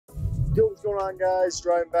What's going on, guys?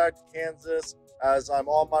 Driving back to Kansas as I'm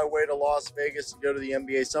on my way to Las Vegas to go to the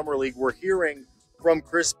NBA Summer League. We're hearing from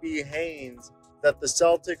Chris B. Haynes that the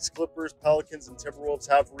Celtics, Clippers, Pelicans, and Timberwolves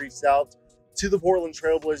have reached out to the Portland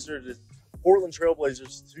Trailblazers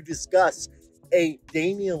to discuss a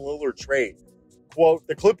Damian Lillard trade. Quote,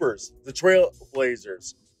 the Clippers, the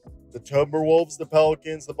Trailblazers, the Timberwolves, the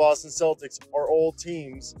Pelicans, the Boston Celtics are all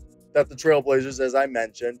teams that the Trailblazers, as I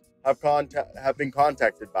mentioned, have been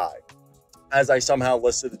contacted by, as I somehow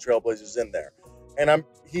listed the Trailblazers in there. And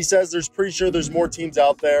he says pretty sure there's more teams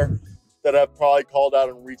out there that have probably called out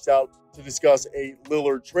and reached out to discuss a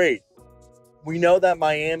Lillard trade. We know that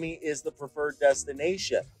Miami is the preferred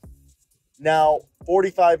destination. Now,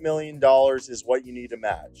 $45 million is what you need to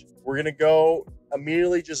match. We're going to go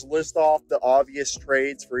immediately just list off the obvious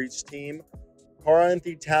trades for each team.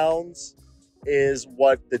 Karl-Anthony Towns is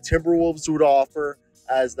what the Timberwolves would offer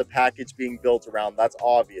as the package being built around. That's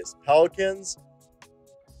obvious. Pelicans,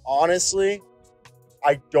 honestly,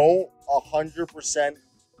 I don't 100%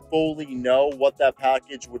 fully know what that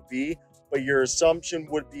package would be, but your assumption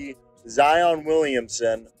would be Zion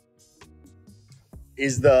Williamson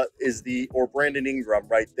or Brandon Ingram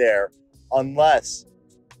right there, unless,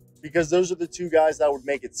 because those are the two guys that would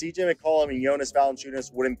make it. CJ McCollum and Jonas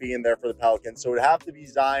Valanciunas wouldn't be in there for the Pelicans, so it would have to be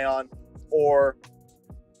Zion or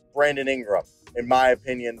Brandon Ingram. In my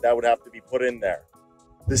opinion, that would have to be put in there.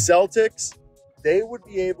 The Celtics, they would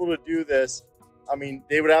be able to do this. I mean,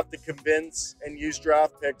 they would have to convince and use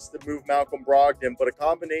draft picks to move Malcolm Brogdon, but a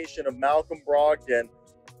combination of Malcolm Brogdon,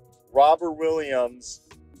 Robert Williams,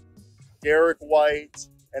 Derek White,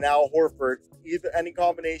 and Al Horford, any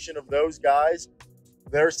combination of those guys,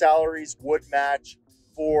 their salaries would match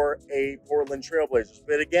for a Portland Trailblazers.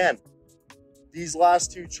 But again, these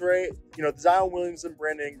last two trades, Zion Williams and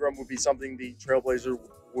Brandon Ingram would be something the Trailblazers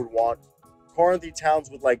would want. Karl-Anthony Towns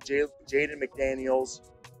with like Jaden McDaniels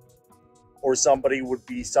or somebody would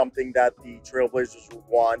be something that the Trailblazers would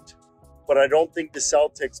want. But I don't think the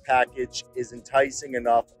Celtics package is enticing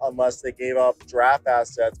enough unless they gave up draft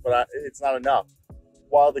assets, but it's not enough.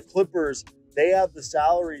 While the Clippers, they have the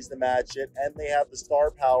salaries to match it, and they have the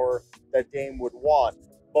star power that Dame would want.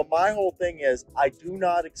 But my whole thing is, I do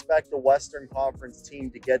not expect a Western Conference team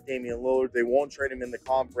to get Damian Lillard. They won't trade him in the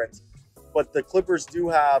conference. But the Clippers do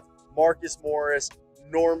have Marcus Morris,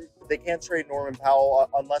 they can't trade Norman Powell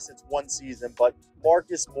unless it's one season, but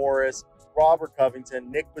Marcus Morris, Robert Covington,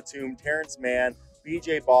 Nick Batum, Terrence Mann,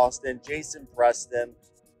 BJ Boston, Jason Preston,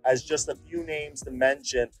 as just a few names to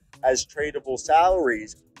mention as tradable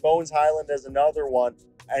salaries. Bones Highland as another one,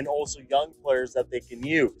 and also young players that they can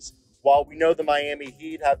use. While we know the Miami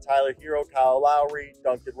Heat have Tyler Hero, Kyle Lowry,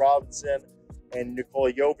 Duncan Robinson, and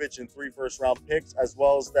Nikola Jovic and 3 first-round picks, as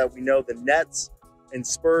well as that we know the Nets and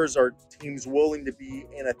Spurs are teams willing to be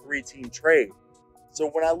in a 3-team trade. So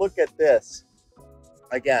when I look at this,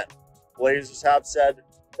 again, Blazers have said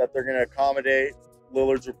that they're going to accommodate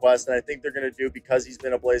Lillard's request, and I think they're going to do, because he's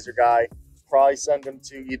been a Blazer guy, probably send him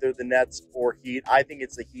to either the Nets or Heat. I think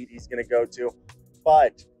it's the Heat he's going to go to,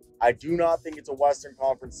 but I do not think it's a Western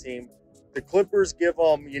Conference team. The Clippers give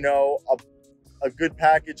them, a good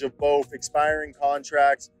package of both expiring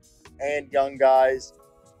contracts and young guys.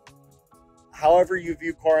 However you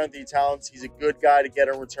view Karl-Anthony Towns, he's a good guy to get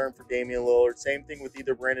in return for Damian Lillard. Same thing with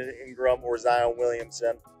either Brandon Ingram or Zion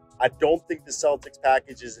Williamson. I don't think the Celtics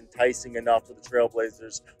package is enticing enough for the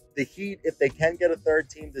Trailblazers. The Heat, if they can get a third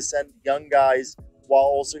team to send young guys while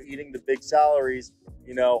also eating the big salaries,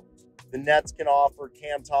 the Nets can offer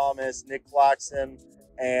Cam Thomas, Nick Claxton,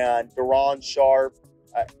 and Deron Sharp,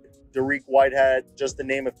 Dariq Whitehead, just to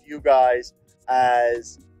name a few guys,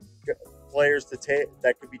 as players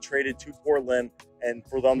that could be traded to Portland and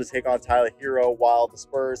for them to take on Tyler Hero, while the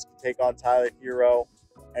Spurs can take on Tyler Hero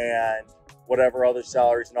and whatever other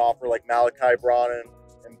salaries and offer, like Malachi Brannan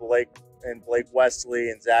and Blake Wesley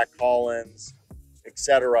and Zach Collins,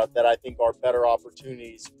 etc., that I think are better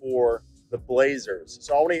opportunities for the Blazers.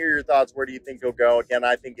 So I want to hear your thoughts. Where do you think he'll go? Again,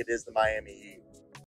 I think it is the Miami Heat.